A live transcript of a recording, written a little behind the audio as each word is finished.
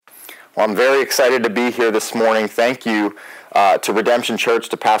Well, I'm very excited to be here this morning. Thank you to Redemption Church,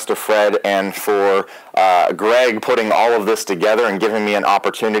 to Pastor Fred, and for Greg putting all of this together and giving me an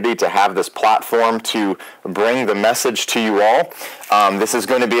opportunity to have this platform to bring the message to you all. This is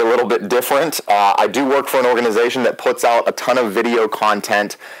going to be a little bit different. I do work for an organization that puts out a ton of video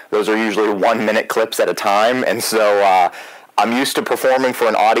content. Those are usually 1-minute clips at a time, and so I'm used to performing for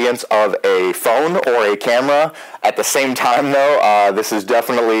an audience of a phone or a camera. At the same time, though, this is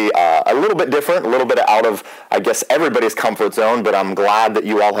definitely a little bit different, a little bit out of, I guess, everybody's comfort zone, but I'm glad that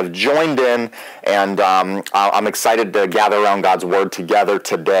you all have joined in, and I'm excited to gather around God's Word together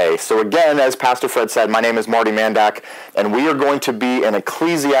today. So again, as Pastor Fred said, my name is Marty Mandak, and we are going to be in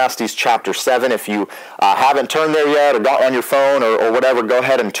Ecclesiastes chapter 7. If you haven't turned there yet or got on your phone or whatever, go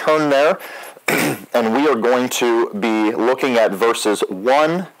ahead and turn there. And we are going to be looking at verses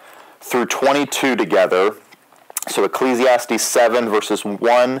 1 through 22 together. So Ecclesiastes 7, verses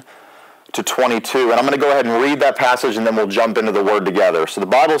 1 to 22. And I'm going to go ahead and read that passage, and then we'll jump into the Word together. So the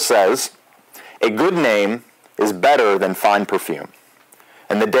Bible says, "A good name is better than fine perfume,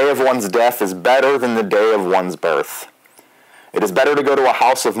 and the day of one's death is better than the day of one's birth. It is better to go to a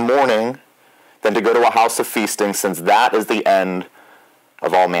house of mourning than to go to a house of feasting, since that is the end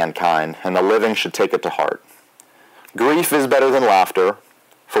of all mankind, and the living should take it to heart. Grief is better than laughter,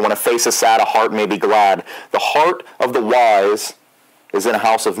 for when a face is sad, a heart may be glad. The heart of the wise is in a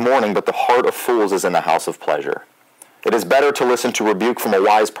house of mourning, but the heart of fools is in the house of pleasure. It is better to listen to rebuke from a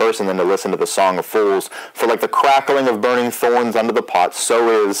wise person than to listen to the song of fools, for like the crackling of burning thorns under the pot,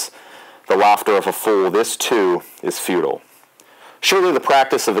 so is the laughter of a fool. This too is futile. Surely the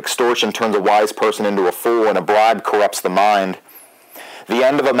practice of extortion turns a wise person into a fool, and a bribe corrupts the mind. The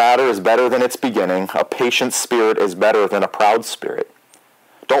end of a matter is better than its beginning. A patient spirit is better than a proud spirit.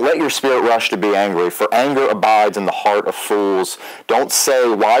 Don't let your spirit rush to be angry, for anger abides in the heart of fools. Don't say,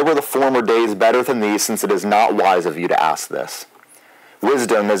 'Why were the former days better than these?' since it is not wise of you to ask this.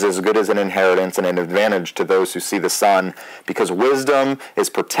 Wisdom is as good as an inheritance and an advantage to those who see the sun, because wisdom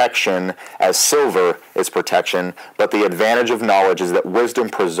is protection as silver is protection, but the advantage of knowledge is that wisdom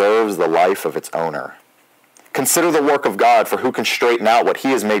preserves the life of its owner. Consider the work of God, for who can straighten out what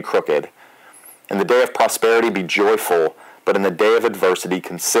he has made crooked? In the day of prosperity be joyful, but in the day of adversity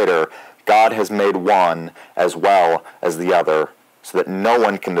consider God has made one as well as the other, so that no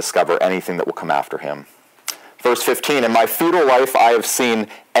one can discover anything that will come after him." Verse 15, "In my futile life I have seen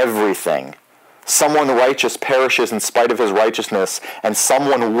everything. Someone righteous perishes in spite of his righteousness, and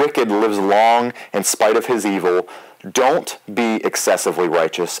someone wicked lives long in spite of his evil. Don't be excessively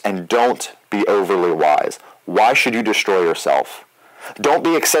righteous, and don't be overly wise. Why should you destroy yourself? Don't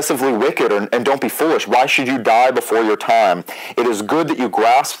be excessively wicked, and don't be foolish. Why should you die before your time? It is good that you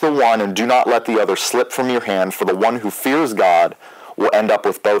grasp the one and do not let the other slip from your hand, for the one who fears God will end up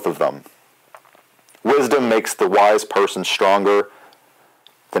with both of them. Wisdom makes the wise person stronger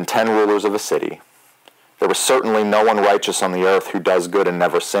than 10 rulers of a city. There was certainly no one righteous on the earth who does good and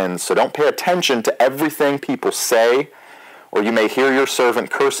never sins, so don't pay attention to everything people say, or you may hear your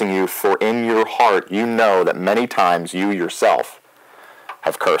servant cursing you, for in your heart you know that many times you yourself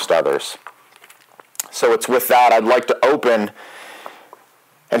have cursed others." So it's with that I'd like to open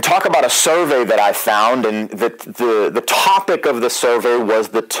and talk about a survey that I found, and the topic of the survey was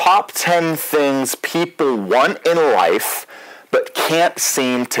the top 10 things people want in life but can't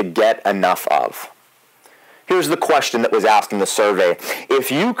seem to get enough of. Here's the question that was asked in the survey.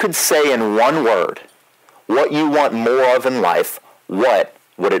 If you could say in one word what you want more of in life, what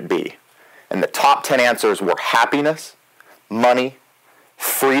would it be? And the top 10 answers were happiness, money,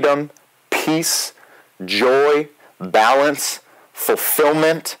 freedom, peace, joy, balance,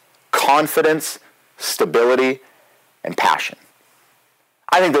 fulfillment, confidence, stability, and passion.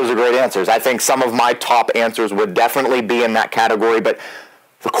 I think those are great answers. I think some of my top answers would definitely be in that category, but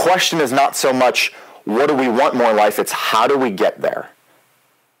the question is not so much what do we want more in life, it's how do we get there?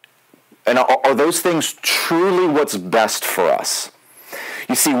 And are those things truly what's best for us?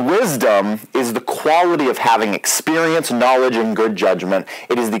 You see, wisdom is the quality of having experience, knowledge, and good judgment.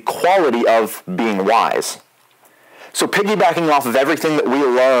 It is the quality of being wise. So piggybacking off of everything that we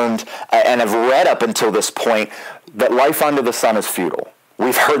learned and have read up until this point, that life under the sun is futile.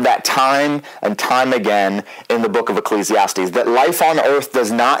 We've heard that time and time again in the book of Ecclesiastes, that life on earth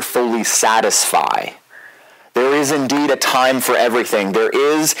does not fully satisfy. There is indeed a time for everything. There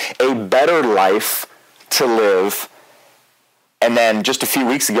is a better life to live. And then just a few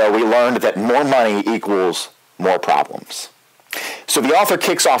weeks ago, we learned that more money equals more problems. So the author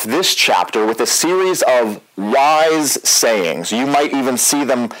kicks off this chapter with a series of wise sayings. You might even see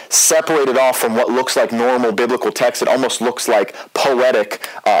them separated off from what looks like normal biblical text. It almost looks like poetic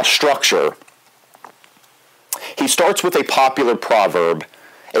structure. He starts with a popular proverb: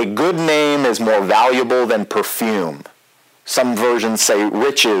 a good name is more valuable than perfume. Some versions say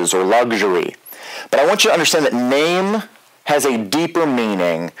riches or luxury. But I want you to understand that name has a deeper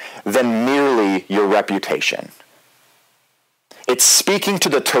meaning than merely your reputation. It's speaking to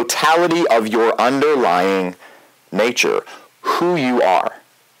the totality of your underlying nature, who you are.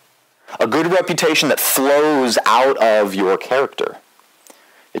 A good reputation that flows out of your character.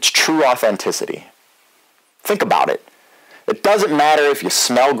 It's true authenticity. Think about it. It doesn't matter if you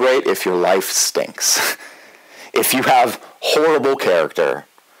smell great, if your life stinks, if you have horrible character.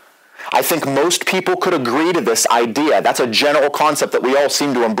 I think most people could agree to this idea. That's a general concept that we all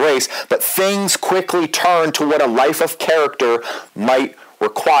seem to embrace, but things quickly turn to what a life of character might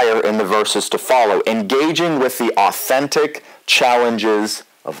require in the verses to follow, engaging with the authentic challenges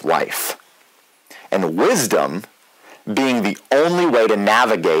of life. And wisdom being the only way to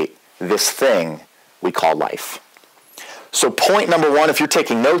navigate this thing we call life. So point number one, if you're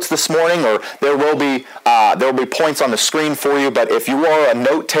taking notes this morning, or there will be points on the screen for you, but if you are a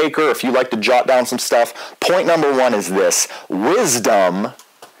note taker, if you like to jot down some stuff, point number one is this: wisdom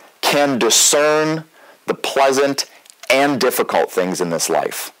can discern the pleasant and difficult things in this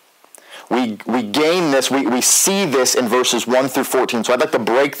life. We gain this, we see this in verses 1 through 14, so I'd like to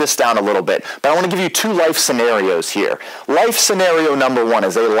break this down a little bit, but I want to give you two life scenarios here. Life scenario number one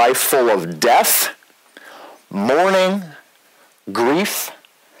is a life full of death, mourning, grief,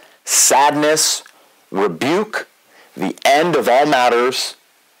 sadness, rebuke, the end of all matters,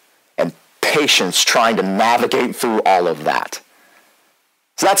 and patience trying to navigate through all of that.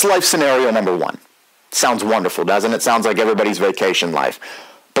 So that's life scenario number one. Sounds wonderful, doesn't it? Sounds like everybody's vacation life.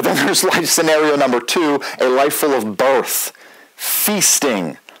 But then there's life scenario number two, a life full of birth,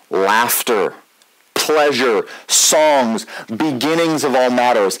 feasting, laughter, pleasure, songs, beginnings of all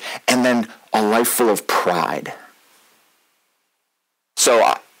matters, and then a life full of pride.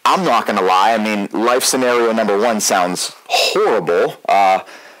 So I'm not going to lie. I mean, life scenario number one sounds horrible.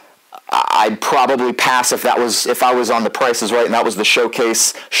 I'd probably pass if I was on The Price is Right and that was the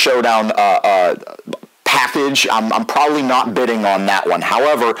showdown package. I'm probably not bidding on that one.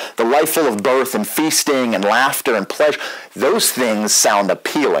 However, the life full of birth and feasting and laughter and pleasure, those things sound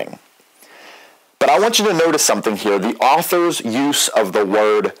appealing. But I want you to notice something here. The author's use of the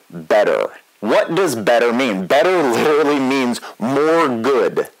word better. What does better mean? Better literally means more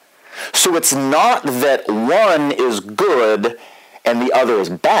good. So it's not that one is good and the other is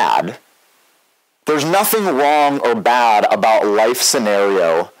bad. There's nothing wrong or bad about life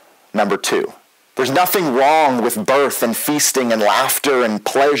scenario number two. There's nothing wrong with birth and feasting and laughter and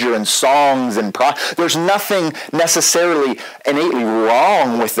pleasure and songs and pride. There's nothing necessarily innately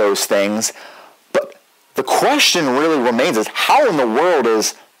wrong with those things. But the question really remains is, how in the world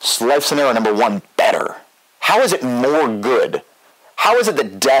is life scenario number one better? How is it more good? How is it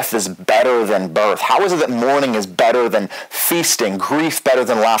that death is better than birth? How is it that mourning is better than feasting, grief better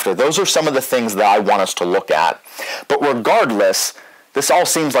than laughter? Those are some of the things that I want us to look at. But regardless, this all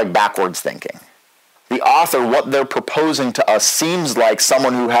seems like backwards thinking. The author, what they're proposing to us, seems like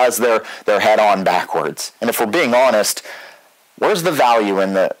someone who has their head on backwards. And if we're being honest, where's the value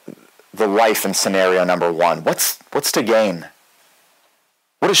in the life in scenario number one? What's to gain?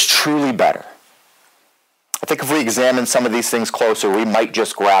 What is truly better? I think if we examine some of these things closer, we might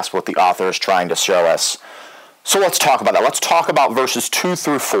just grasp what the author is trying to show us. So let's talk about that. Let's talk about verses 2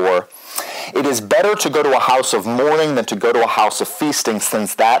 through 4. It is better to go to a house of mourning than to go to a house of feasting,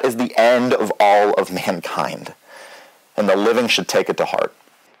 since that is the end of all of mankind, and the living should take it to heart.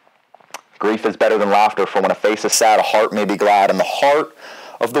 Grief is better than laughter, for when a face is sad, a heart may be glad, and the heart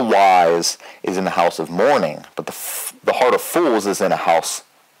of the wise is in the house of mourning, but the heart of fools is in a house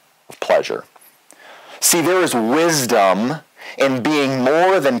of pleasure. See, there is wisdom in being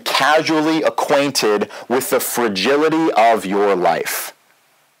more than casually acquainted with the fragility of your life.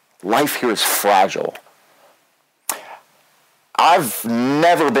 Life here is fragile. I've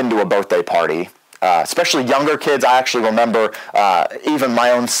never been to a birthday party, especially younger kids. I actually remember even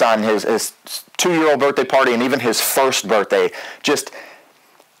my own son, his 2-year-old birthday party, and even his first birthday.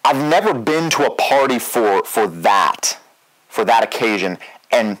 I've never been to a party for that occasion,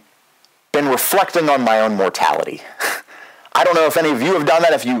 and been reflecting on my own mortality. I don't know if any of you have done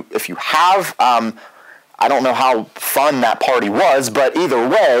that. If you have, I don't know how fun that party was, but either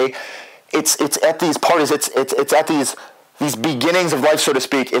way, it's at these parties. It's at these these beginnings of life, so to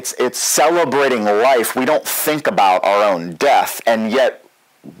speak, it's celebrating life. We don't think about our own death. And yet,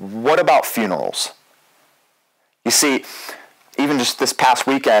 what about funerals? You see, even just this past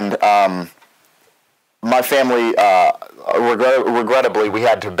weekend, my family, regrettably, we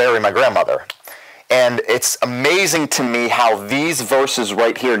had to bury my grandmother. And it's amazing to me how these verses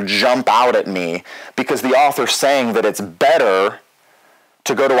right here jump out at me, because the author's saying that it's better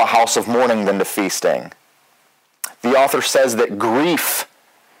to go to a house of mourning than to feasting. The author says that grief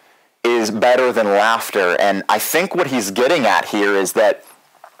is better than laughter. And I think what he's getting at here is that,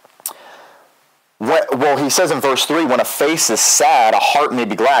 he says in verse 3, when a face is sad, a heart may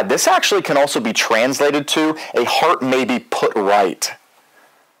be glad. This actually can also be translated to, a heart may be put right.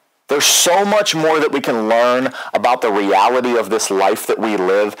 There's so much more that we can learn about the reality of this life that we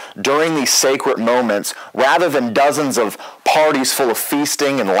live during these sacred moments, rather than dozens of parties full of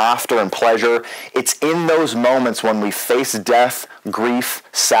feasting and laughter and pleasure. It's in those moments when we face death, grief,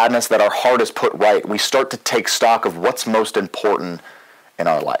 sadness, that our heart is put right. We start to take stock of what's most important in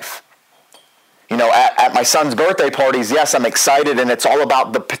our life. You know, at my son's birthday parties, yes, I'm excited, and it's all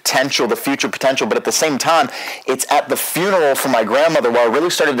about the potential, the future potential, but at the same time, it's at the funeral for my grandmother where I really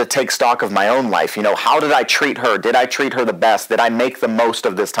started to take stock of my own life. You know, how did I treat her? Did I treat her the best? Did I make the most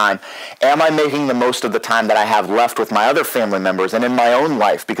of this time? Am I making the most of the time that I have left with my other family members and in my own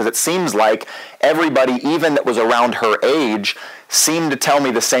life? Because it seems like everybody, even that was around her age, seemed to tell me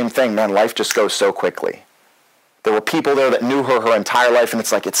the same thing. Man, life just goes so quickly. There were people there that knew her entire life, and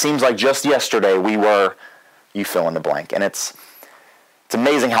it's like, it seems like just yesterday we were, you fill in the blank. And it's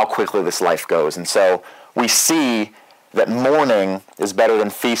amazing how quickly this life goes. And so we see that mourning is better than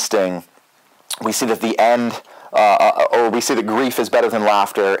feasting. We see that the end, or we see that grief is better than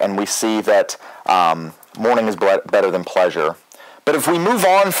laughter, and we see that mourning is better than pleasure. But if we move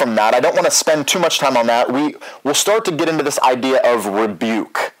on from that, I don't want to spend too much time on that. We'll start to get into this idea of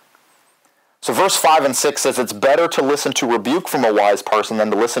rebuke. So verse 5 and 6 says, it's better to listen to rebuke from a wise person than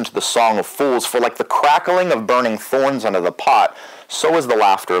to listen to the song of fools. For like the crackling of burning thorns under the pot, so is the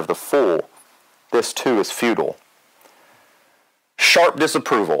laughter of the fool. This too is futile. Sharp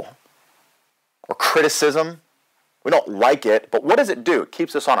disapproval or criticism, we don't like it, but what does it do? It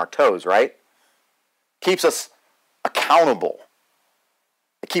keeps us on our toes, right? Keeps us accountable.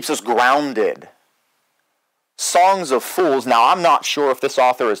 It keeps us grounded. Songs of fools. Now, I'm not sure if this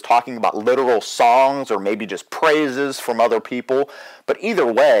author is talking about literal songs or maybe just praises from other people, but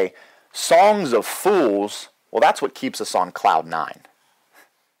either way, songs of fools, well, that's what keeps us on cloud nine.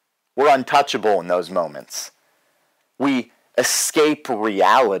 We're untouchable in those moments. We escape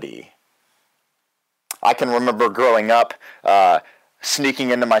reality. I can remember growing up,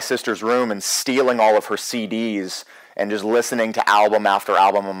 sneaking into my sister's room and stealing all of her CDs and just listening to album after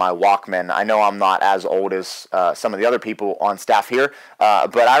album on my Walkman. I know I'm not as old as some of the other people on staff here,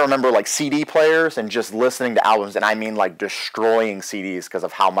 but I remember like CD players and just listening to albums, and I mean like destroying CDs because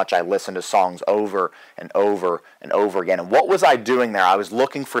of how much I listened to songs over and over and over again. And what was I doing there? I was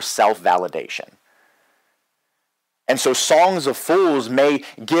looking for self-validation. And so songs of fools may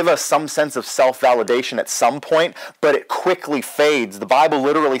give us some sense of self-validation at some point, but it quickly fades. The Bible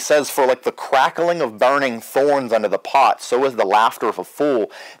literally says, for like the crackling of burning thorns under the pot, so is the laughter of a fool.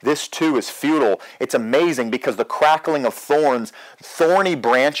 This too is futile. It's amazing because the crackling of thorns, thorny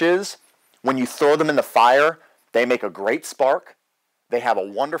branches, when you throw them in the fire, they make a great spark. They have a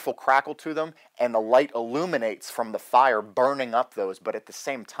wonderful crackle to them, and the light illuminates from the fire, burning up those. But at the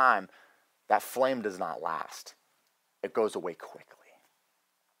same time, that flame does not last. It goes away quickly.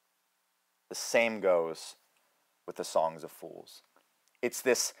 The same goes with the songs of fools. It's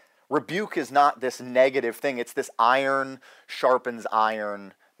this, rebuke is not this negative thing. It's this iron sharpens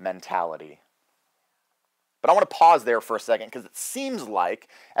iron mentality. But I want to pause there for a second because it seems like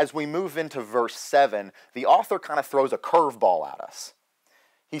as we move into verse 7, the author kind of throws a curveball at us.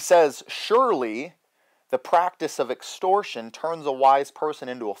 He says, surely the practice of extortion turns a wise person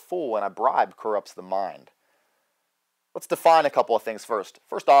into a fool, and a bribe corrupts the mind. Let's define a couple of things first.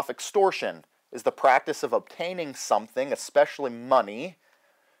 First off, extortion is the practice of obtaining something, especially money,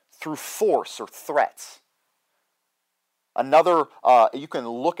 through force or threats. Another, you can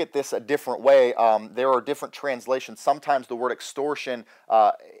look at this a different way. There are different translations. Sometimes the word extortion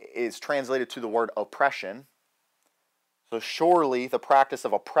is translated to the word oppression. So surely the practice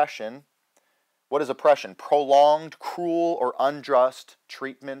of oppression. What is oppression? Prolonged, cruel, or unjust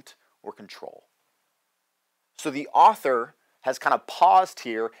treatment or control. So the author has kind of paused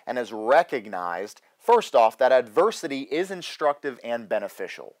here and has recognized, first off, that adversity is instructive and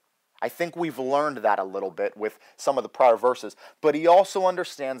beneficial. I think we've learned that a little bit with some of the prior verses. But he also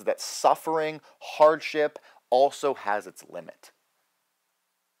understands that suffering, hardship, also has its limit.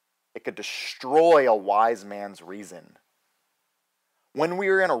 It could destroy a wise man's reason. When we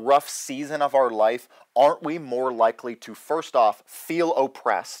are in a rough season of our life, aren't we more likely to, first off, feel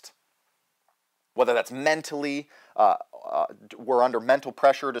oppressed? Whether that's mentally, we're under mental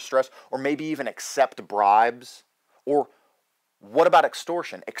pressure or distress, or maybe even accept bribes. Or what about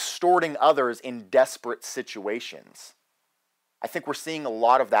extortion? Extorting others in desperate situations. I think we're seeing a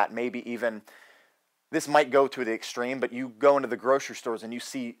lot of that, maybe even, this might go to the extreme, but you go into the grocery stores and you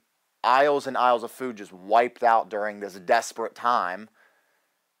see aisles and aisles of food just wiped out during this desperate time.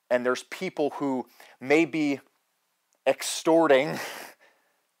 And there's people who may be extorting,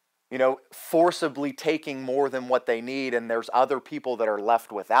 forcibly taking more than what they need, and there's other people that are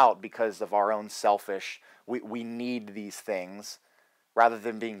left without because of our own selfish, we need these things, rather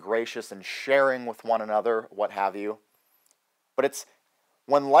than being gracious and sharing with one another, what have you. But it's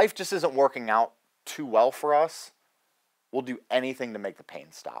when life just isn't working out too well for us, we'll do anything to make the pain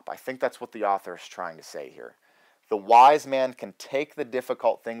stop. I think that's what the author is trying to say here. The wise man can take the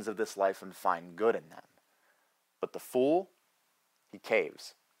difficult things of this life and find good in them. But the fool, he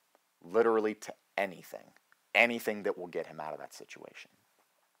caves, literally to anything that will get him out of that situation.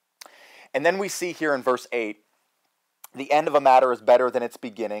 And then we see here in verse 8, the end of a matter is better than its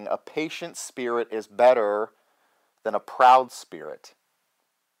beginning. A patient spirit is better than a proud spirit.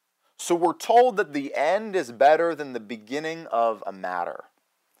 So we're told that the end is better than the beginning of a matter.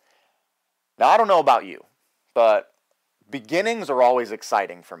 Now, I don't know about you, but beginnings are always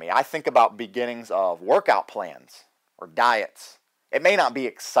exciting for me. I think about beginnings of workout plans or diets. It may not be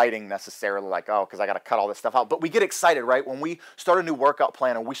exciting necessarily, like, because I got to cut all this stuff out. But we get excited, right? When we start a new workout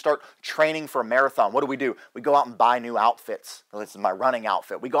plan and we start training for a marathon, what do? We go out and buy new outfits. This is my running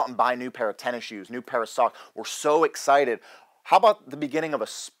outfit. We go out and buy a new pair of tennis shoes, new pair of socks. We're so excited. How about the beginning of a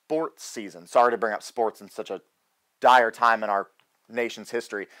sports season? Sorry to bring up sports in such a dire time in our nation's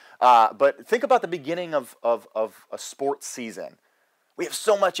history. But think about the beginning of a sports season. We have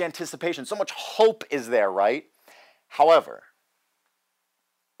so much anticipation, so much hope is there, right? However,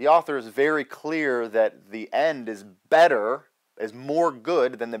 the author is very clear that the end is better, is more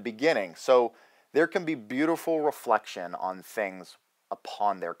good than the beginning. So there can be beautiful reflection on things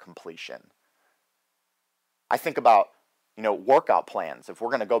upon their completion. I think about, workout plans. If we're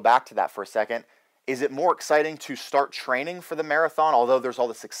going to go back to that for a second, is it more exciting to start training for the marathon, although there's all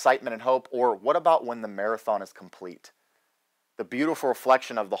this excitement and hope? Or what about when the marathon is complete? The beautiful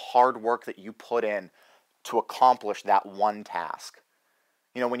reflection of the hard work that you put in to accomplish that one task.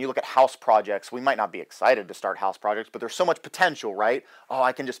 When you look at house projects, we might not be excited to start house projects, but there's so much potential, right? Oh,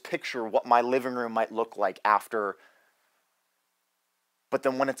 I can just picture what my living room might look like after. But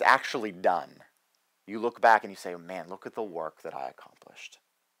then when it's actually done, you look back and you say, man, look at the work that I accomplished.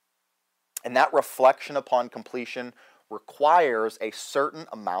 And that reflection upon completion requires a certain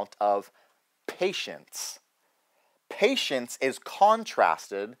amount of patience. Patience is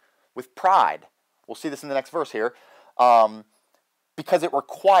contrasted with pride. We'll see this in the next verse here. Because it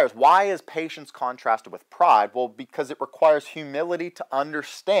requires, why is patience contrasted with pride? Well, because it requires humility to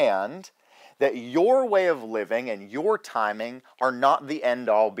understand that your way of living and your timing are not the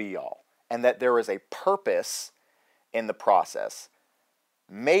end-all be-all, and that there is a purpose in the process.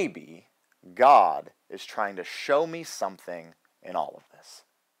 Maybe God is trying to show me something in all of this.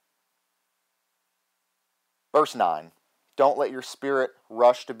 Verse 9, don't let your spirit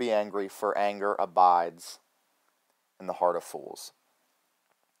rush to be angry, for anger abides in the heart of fools.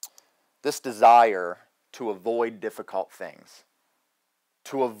 This desire to avoid difficult things,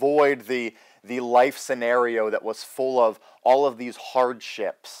 to avoid the life scenario that was full of all of these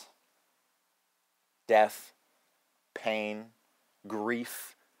hardships, death, pain,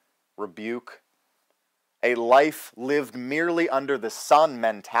 grief, rebuke, a life lived merely under the sun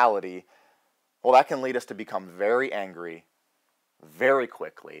mentality, well, that can lead us to become very angry very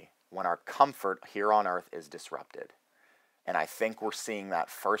quickly when our comfort here on earth is disrupted. And I think we're seeing that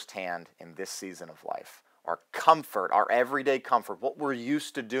firsthand in this season of life. Our comfort, our everyday comfort, what we're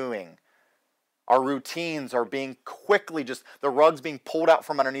used to doing, our routines are being quickly the rug's being pulled out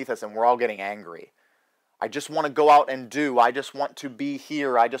from underneath us and we're all getting angry. I just want to go out and do. I just want to be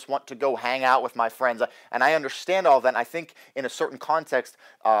here. I just want to go hang out with my friends. And I understand all that. And I think in a certain context,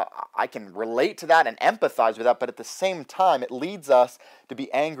 I can relate to that and empathize with that. But at the same time, it leads us to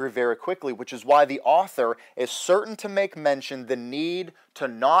be angry very quickly, which is why the author is certain to make mention the need to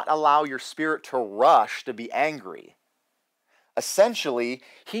not allow your spirit to rush to be angry. Essentially,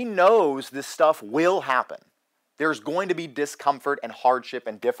 he knows this stuff will happen. There's going to be discomfort and hardship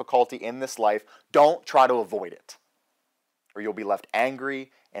and difficulty in this life. Don't try to avoid it, or you'll be left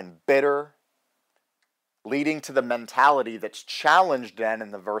angry and bitter leading to the mentality that's challenged then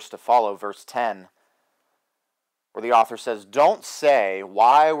in the verse to follow, verse 10, where the author says, "Don't say,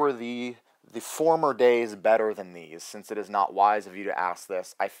 why were the former days better than these, since it is not wise of you to ask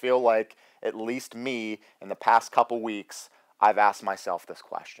this." I feel like, at least me, in the past couple weeks, I've asked myself this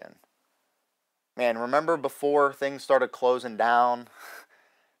question. Man, remember before things started closing down?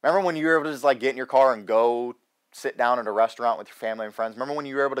 Remember when you were able to just like get in your car and go sit down at a restaurant with your family and friends? Remember when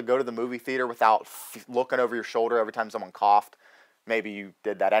you were able to go to the movie theater without looking over your shoulder every time someone coughed? Maybe you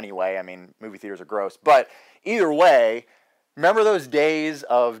did that anyway. I mean, movie theaters are gross. But either way, remember those days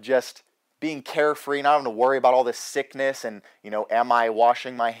of just being carefree, not having to worry about all this sickness and, am I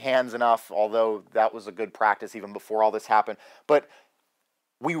washing my hands enough? Although that was a good practice even before all this happened. But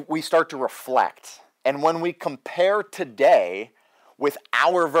we start to reflect. And when we compare today with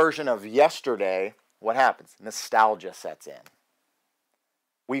our version of yesterday, what happens? Nostalgia sets in.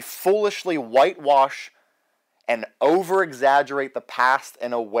 We foolishly whitewash and over-exaggerate the past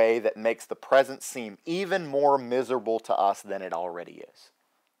in a way that makes the present seem even more miserable to us than it already is.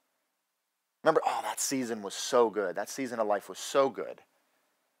 Remember, that season was so good. That season of life was so good.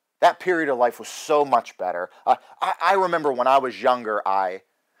 That period of life was so much better. I remember when I was younger,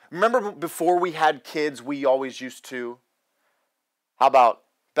 remember before we had kids, we always used to, how about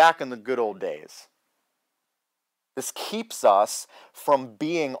back in the good old days? This keeps us from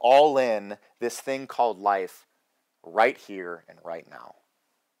being all in this thing called life right here and right now.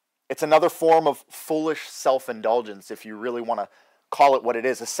 It's another form of foolish self-indulgence, if you really want to call it what it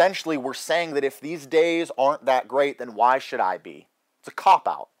is. Essentially, we're saying that if these days aren't that great, then why should I be? It's a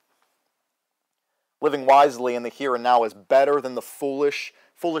cop-out. Living wisely in the here and now is better than the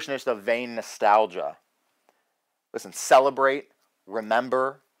foolishness of vain nostalgia. Listen, celebrate,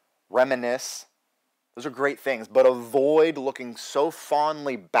 remember, reminisce. Those are great things, but avoid looking so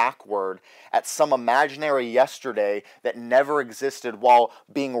fondly backward at some imaginary yesterday that never existed while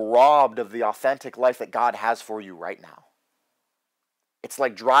being robbed of the authentic life that God has for you right now. It's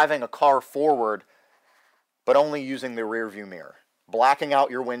like driving a car forward, but only using the rearview mirror, blacking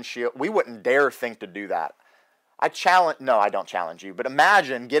out your windshield. We wouldn't dare think to do that. I don't challenge you, but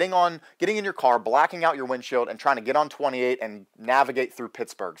imagine getting in your car, blacking out your windshield, and trying to get on 28 and navigate through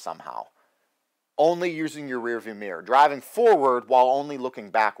Pittsburgh somehow. Only using your rearview mirror, driving forward while only looking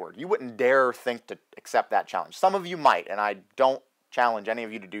backward. You wouldn't dare think to accept that challenge. Some of you might, and I don't challenge any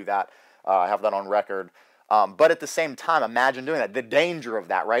of you to do that. I have that on record. But at the same time, imagine doing that. The danger of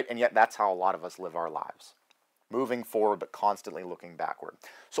that, right? And yet that's how a lot of us live our lives. Moving forward, but constantly looking backward.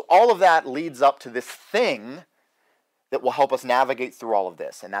 So all of that leads up to this thing that will help us navigate through all of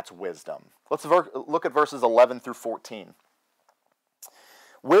this, and that's wisdom. Let's look at verses 11 through 14.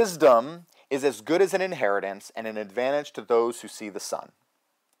 Wisdom is as good as an inheritance and an advantage to those who see the sun.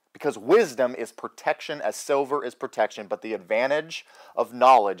 Because wisdom is protection as silver is protection, but the advantage of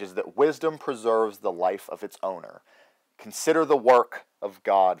knowledge is that wisdom preserves the life of its owner. Consider the work of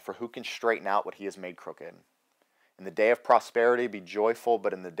God, for who can straighten out what he has made crooked? In the day of prosperity be joyful,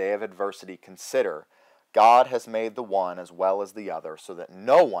 but in the day of adversity consider God has made the one as well as the other, so that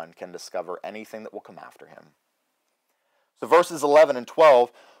no one can discover anything that will come after him. So verses 11 and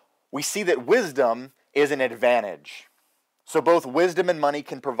 12, we see that wisdom is an advantage. So both wisdom and money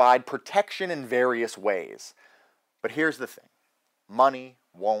can provide protection in various ways. But here's the thing. Money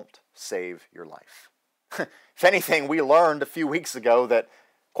won't save your life. If anything, we learned a few weeks ago that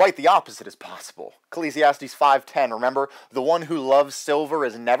quite the opposite is possible. Ecclesiastes 5:10, remember, the one who loves silver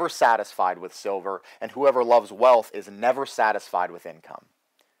is never satisfied with silver, and whoever loves wealth is never satisfied with income.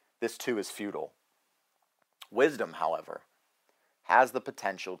 This too is futile. Wisdom, however, has the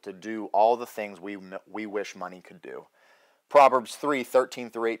potential to do all the things we wish money could do. Proverbs 3:13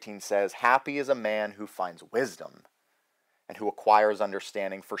 through 18 says, "Happy is a man who finds wisdom and who acquires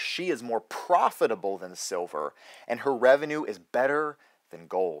understanding, for she is more profitable than silver, and her revenue is better than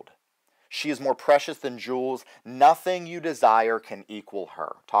gold. She is more precious than jewels. Nothing you desire can equal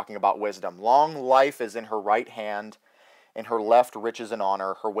her." Talking about wisdom. "Long life is in her right hand, in her left riches and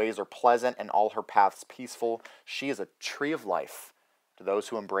honor. Her ways are pleasant and all her paths peaceful. She is a tree of life. To those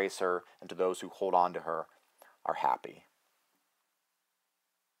who embrace her and to those who hold on to her are happy."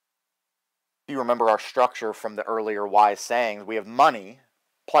 If you remember our structure from the earlier wise sayings, we have money,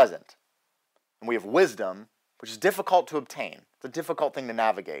 pleasant, and we have wisdom, which is difficult to obtain. It's a difficult thing to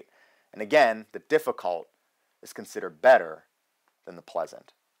navigate. And again, the difficult is considered better than the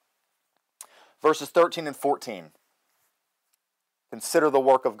pleasant. Verses 13 and 14. "Consider the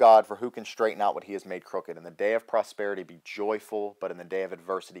work of God, for who can straighten out what he has made crooked? In the day of prosperity be joyful, but in the day of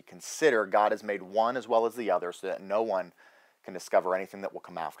adversity consider God has made one as well as the other, so that no one can discover anything that will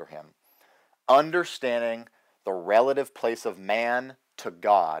come after him." understanding the relative place of man to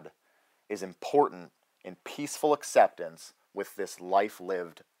God is important in peaceful acceptance with this life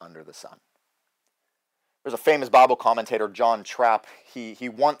lived under the sun. There's a famous Bible commentator, John Trapp. He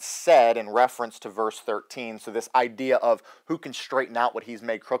once said in reference to verse 13, so this idea of who can straighten out what he's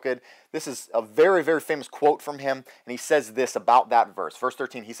made crooked, this is a very, very famous quote from him, and he says this about that verse. Verse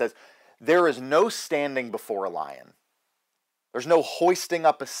 13, he says, "There is no standing before a lion. There's no hoisting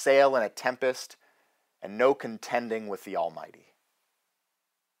up a sail in a tempest, and no contending with the Almighty."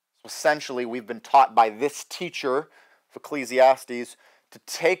 So essentially, we've been taught by this teacher of Ecclesiastes to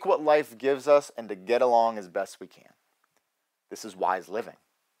take what life gives us and to get along as best we can. This is wise living.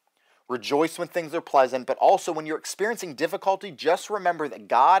 Rejoice when things are pleasant, but also when you're experiencing difficulty, just remember that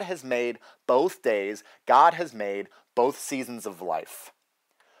God has made both days. God has made both seasons of life.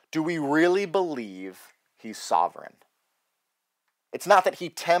 Do we really believe He's sovereign? It's not that He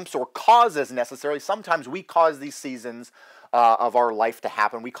tempts or causes necessarily. Sometimes we cause these seasons of our life to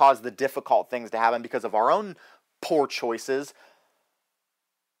happen. We cause the difficult things to happen because of our own poor choices.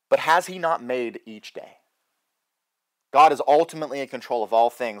 But has He not made each day? God is ultimately in control of all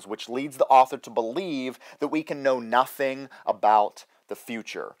things, which leads the author to believe that we can know nothing about the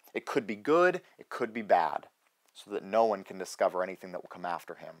future. It could be good, it could be bad, so that no one can discover anything that will come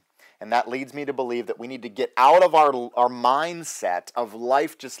after Him. And that leads me to believe that we need to get out of our mindset of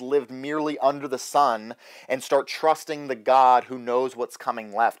life just lived merely under the sun and start trusting the God who knows what's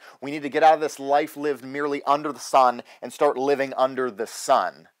coming left. We need to get out of this life lived merely under the sun and start living under the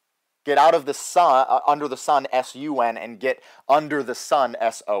sun. Get out of the sun, under the sun, S-U-N, and get under the sun,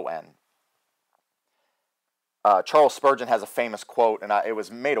 S-O-N. Charles Spurgeon has a famous quote, and it was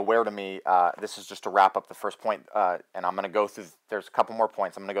made aware to me. This is just to wrap up the first point, and I'm going to go through, there's a couple more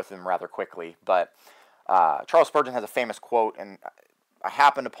points. I'm going to go through them rather quickly. But Charles Spurgeon has a famous quote, and I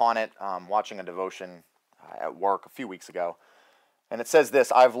happened upon it watching a devotion at work a few weeks ago. And it says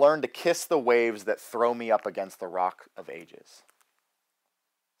this: "I've learned to kiss the waves that throw me up against the rock of ages."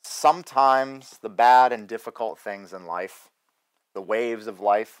 Sometimes the bad and difficult things in life, the waves of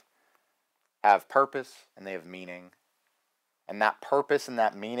life, have purpose and they have meaning. And that purpose and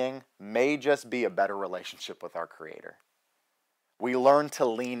that meaning may just be a better relationship with our Creator. We learn to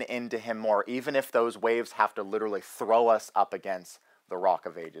lean into Him more, even if those waves have to literally throw us up against the rock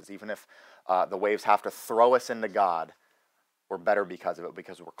of ages. Even if the waves have to throw us into God, we're better because of it,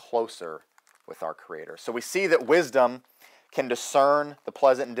 because we're closer with our Creator. So we see that wisdom can discern the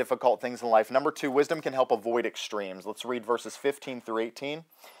pleasant and difficult things in life. Number two, wisdom can help avoid extremes. Let's read verses 15 through 18.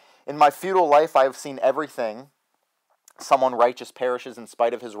 "In my futile life I have seen everything. Someone righteous perishes in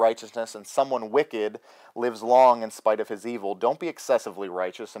spite of his righteousness, and someone wicked lives long in spite of his evil. Don't be excessively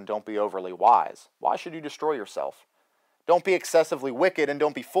righteous, and don't be overly wise. Why should you destroy yourself? Don't be excessively wicked, and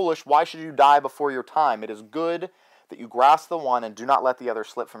don't be foolish. Why should you die before your time? It is good that you grasp the one, and do not let the other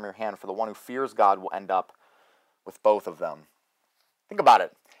slip from your hand, for the one who fears God will end up with both of them." Think about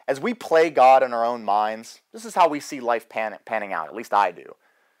it. As we play God in our own minds, this is how we see life panning out. At least I do.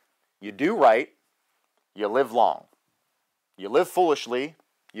 You do right, you live long. You live foolishly,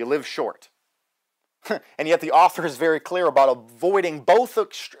 you live short. And yet the author is very clear about avoiding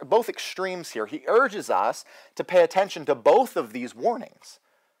both extremes here. He urges us to pay attention to both of these warnings.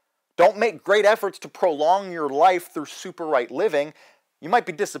 Don't make great efforts to prolong your life through super right living. You might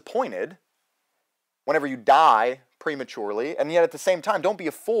be disappointed whenever you die prematurely, and yet at the same time, don't be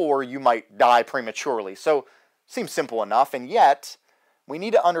a fool or you might die prematurely. So, seems simple enough, and yet we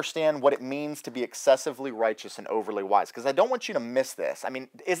need to understand what it means to be excessively righteous and overly wise, because I don't want you to miss this. I mean,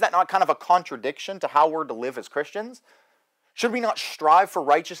 is that not kind of a contradiction to how we're to live as Christians? Should we not strive for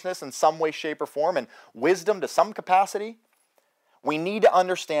righteousness in some way, shape, or form, and wisdom to some capacity? We need to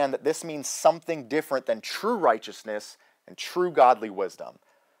understand that this means something different than true righteousness and true godly wisdom.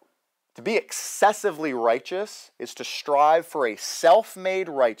 To be excessively righteous is to strive for a self-made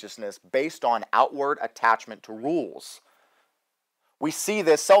righteousness based on outward attachment to rules. We see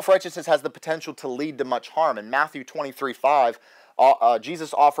this. Self-righteousness has the potential to lead to much harm. In Matthew 23:5,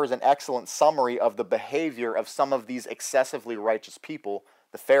 Jesus offers an excellent summary of the behavior of some of these excessively righteous people,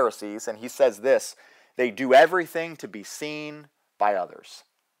 the Pharisees, and he says this: "They do everything to be seen by others."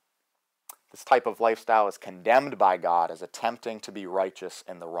 This type of lifestyle is condemned by God as attempting to be righteous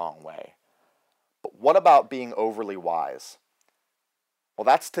in the wrong way. But what about being overly wise? Well,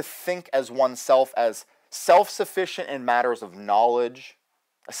 that's to think as oneself as self-sufficient in matters of knowledge,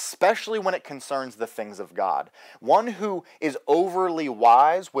 especially when it concerns the things of God. One who is overly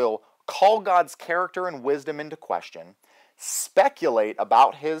wise will call God's character and wisdom into question, speculate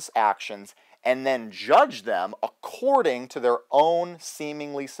about His actions, and then judge them according to their own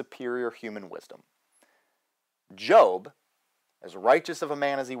seemingly superior human wisdom. Job, as righteous of a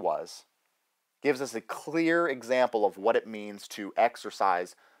man as he was, gives us a clear example of what it means to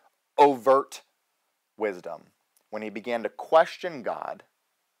exercise overt wisdom when he began to question God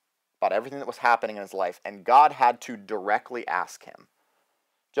about everything that was happening in his life, and God had to directly ask him.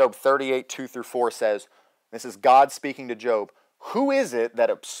 Job 38, 2-4 says, this is God speaking to Job, "Who is it that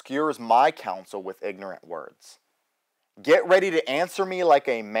obscures my counsel with ignorant words? Get ready to answer me like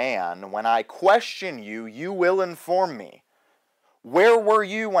a man. When I question you, you will inform me. Where were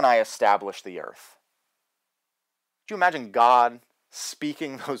you when I established the earth?" Could you imagine God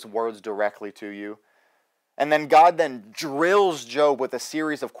speaking those words directly to you? And then God then drills Job with a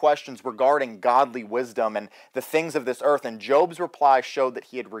series of questions regarding godly wisdom and the things of this earth. And Job's reply showed that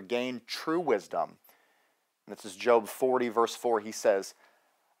he had regained true wisdom. And this is Job 40, verse 4. He says,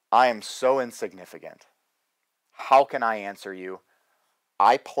 "I am so insignificant. How can I answer you?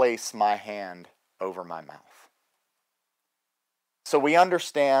 I place my hand over my mouth." So we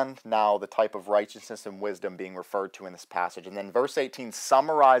understand now the type of righteousness and wisdom being referred to in this passage. And then verse 18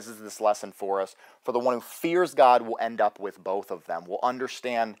 summarizes this lesson for us. For the one who fears God will end up with both of them. Will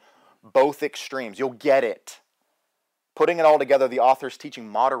understand both extremes. You'll get it. Putting it all together, the author's teaching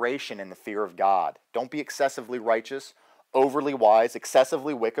moderation in the fear of God. Don't be excessively righteous, overly wise,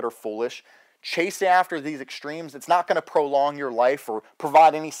 excessively wicked or foolish. Chase after these extremes. It's not going to prolong your life or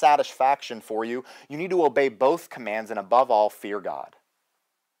provide any satisfaction for you. You need to obey both commands and above all, fear God.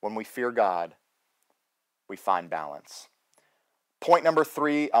 When we fear God, we find balance. Point number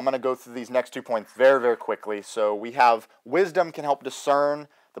 3, I'm going to go through these next 2 points very, very quickly. So we have wisdom can help discern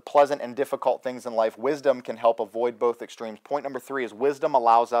the pleasant and difficult things in life. Wisdom can help avoid both extremes. Point number 3 is wisdom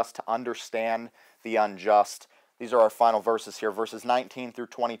allows us to understand the unjust. These are our final verses here, verses 19 through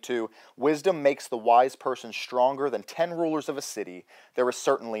 22. Wisdom makes the wise person stronger than 10 rulers of a city. There is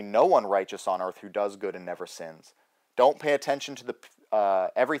certainly no one righteous on earth who does good and never sins. Don't pay attention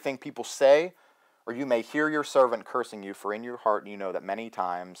to everything people say, or you may hear your servant cursing you, for in your heart you know that many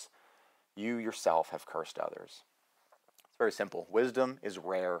times you yourself have cursed others. It's very simple. Wisdom is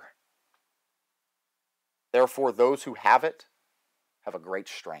rare. Therefore, those who have it have a great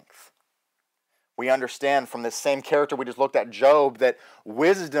strength. We understand from this same character we just looked at, Job, that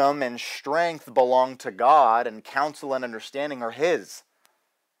wisdom and strength belong to God and counsel and understanding are His.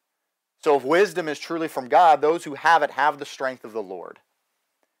 So if wisdom is truly from God, those who have it have the strength of the Lord.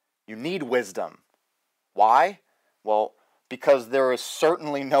 You need wisdom. Why? Well, because there is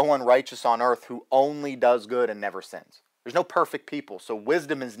certainly no one righteous on earth who only does good and never sins. There's no perfect people, so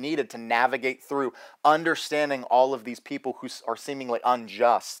wisdom is needed to navigate through understanding all of these people who are seemingly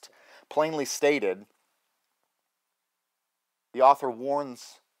unjust. Plainly stated, the author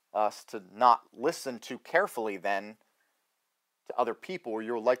warns us to not listen too carefully then to other people, or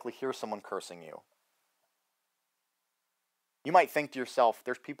you'll likely hear someone cursing you. You might think to yourself,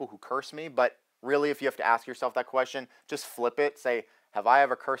 there's people who curse me, but really if you have to ask yourself that question, just flip it. Say, have I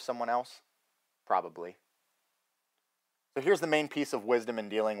ever cursed someone else? Probably. So here's the main piece of wisdom in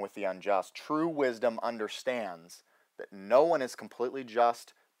dealing with the unjust. True wisdom understands that no one is completely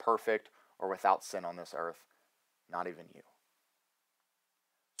just, perfect, or without sin on this earth, not even you.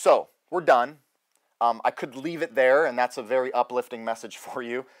 So, we're done. I could leave it there, and that's a very uplifting message for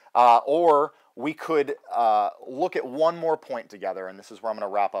you. Or we could look at one more point together, and this is where I'm going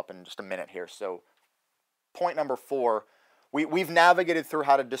to wrap up in just a minute here. So, point number 4, we've navigated through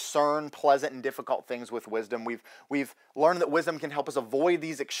how to discern pleasant and difficult things with wisdom. We've learned that wisdom can help us avoid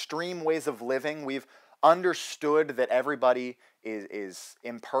these extreme ways of living. We've understood that everybody is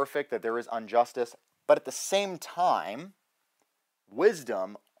imperfect, that there is injustice, but at the same time,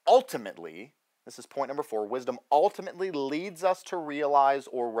 wisdom ultimately, this is point number 4, wisdom ultimately leads us to realize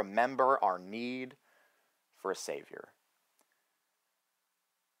or remember our need for a Savior.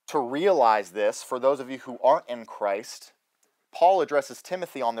 To realize this, for those of you who aren't in Christ, Paul addresses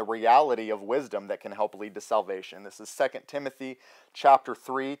Timothy on the reality of wisdom that can help lead to salvation. This is 2 Timothy chapter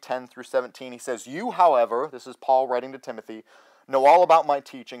 3, 10 through 17. He says, "You, however," this is Paul writing to Timothy, "know all about my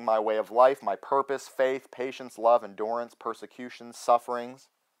teaching, my way of life, my purpose, faith, patience, love, endurance, persecutions, sufferings."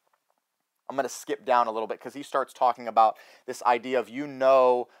 I'm going to skip down a little bit because he starts talking about this idea of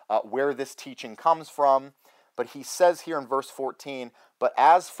where this teaching comes from. But he says here in verse 14, "But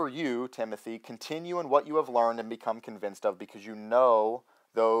as for you, Timothy, continue in what you have learned and become convinced of, because you know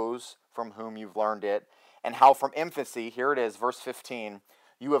those from whom you've learned it, and how from infancy," here it is, verse 15,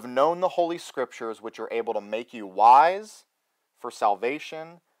 "you have known the Holy Scriptures, which are able to make you wise for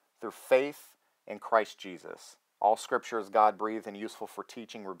salvation through faith in Christ Jesus." All Scripture is God-breathed and useful for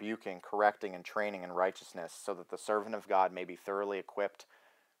teaching, rebuking, correcting, and training in righteousness, so that the servant of God may be thoroughly equipped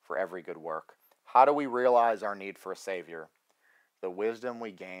for every good work. How do we realize our need for a Savior? The wisdom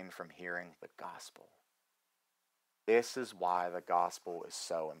we gain from hearing the gospel. This is why the gospel is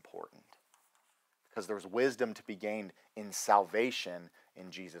so important. Because there's wisdom to be gained in salvation in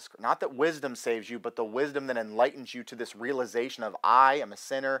Jesus Christ. Not that wisdom saves you, but the wisdom that enlightens you to this realization of I am a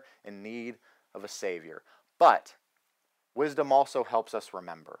sinner in need of a Savior. But wisdom also helps us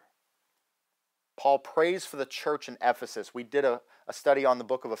remember. Paul prays for the church in Ephesus. We did a study on the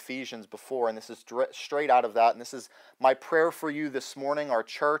book of Ephesians before, and this is straight out of that. And this is my prayer for you this morning, our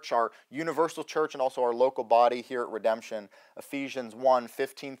church, our universal church, and also our local body here at Redemption. Ephesians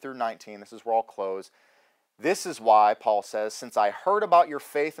 1:15 through 19. This is where I'll close. This is why, Paul says, since I heard about your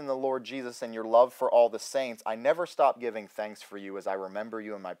faith in the Lord Jesus and your love for all the saints, I never stop giving thanks for you as I remember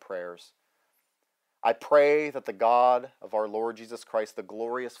you in my prayers. I pray that the God of our Lord Jesus Christ, the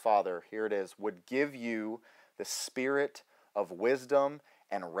glorious Father, here it is, would give you the spirit of wisdom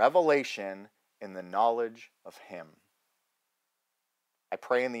and revelation in the knowledge of Him. I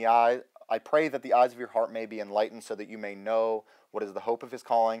pray that the eyes of your heart may be enlightened so that you may know what is the hope of His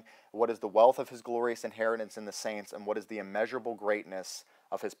calling, what is the wealth of His glorious inheritance in the saints, and what is the immeasurable greatness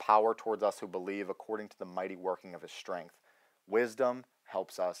of His power towards us who believe according to the mighty working of His strength. Wisdom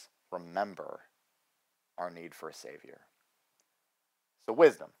helps us remember our need for a Savior. So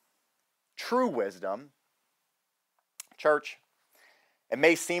wisdom, true wisdom, church, it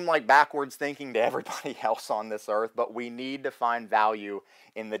may seem like backwards thinking to everybody else on this earth, but we need to find value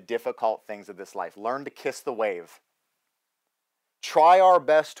in the difficult things of this life. Learn to kiss the wave. Try our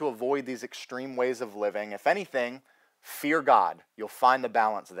best to avoid these extreme ways of living. If anything, fear God. You'll find the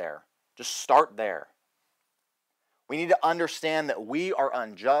balance there. Just start there. We need to understand that we are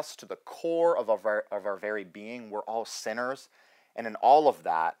unjust to the core of our very being. We're all sinners. And in all of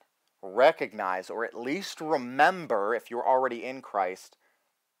that, recognize, or at least remember, if you're already in Christ,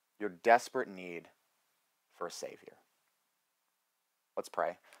 your desperate need for a Savior. Let's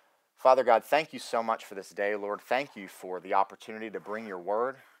pray. Father God, thank you so much for this day, Lord. Thank you for the opportunity to bring your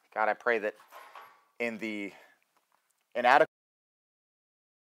word. God, I pray that in the inadequate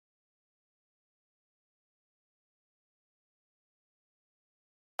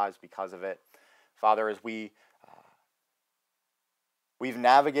because of it, Father, as we've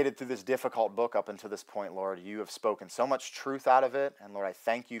navigated through this difficult book up until this point, Lord, you have spoken so much truth out of it, and Lord, I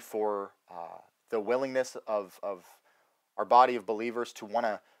thank you for the willingness of our body of believers to want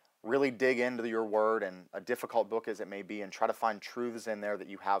to really dig into your word, and a difficult book as it may be, and try to find truths in there that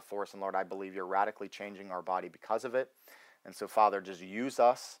you have for us. And Lord, I believe you're radically changing our body because of it. And so, Father, just use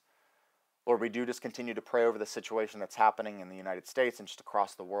us. Lord, we do just continue to pray over the situation that's happening in the United States and just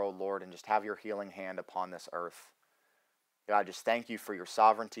across the world, Lord, and just have your healing hand upon this earth. God, just thank you for your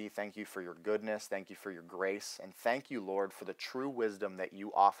sovereignty. Thank you for your goodness. Thank you for your grace. And thank you, Lord, for the true wisdom that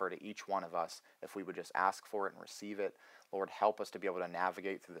you offer to each one of us if we would just ask for it and receive it. Lord, help us to be able to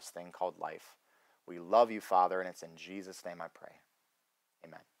navigate through this thing called life. We love you, Father, and it's in Jesus' name I pray.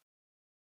 Amen.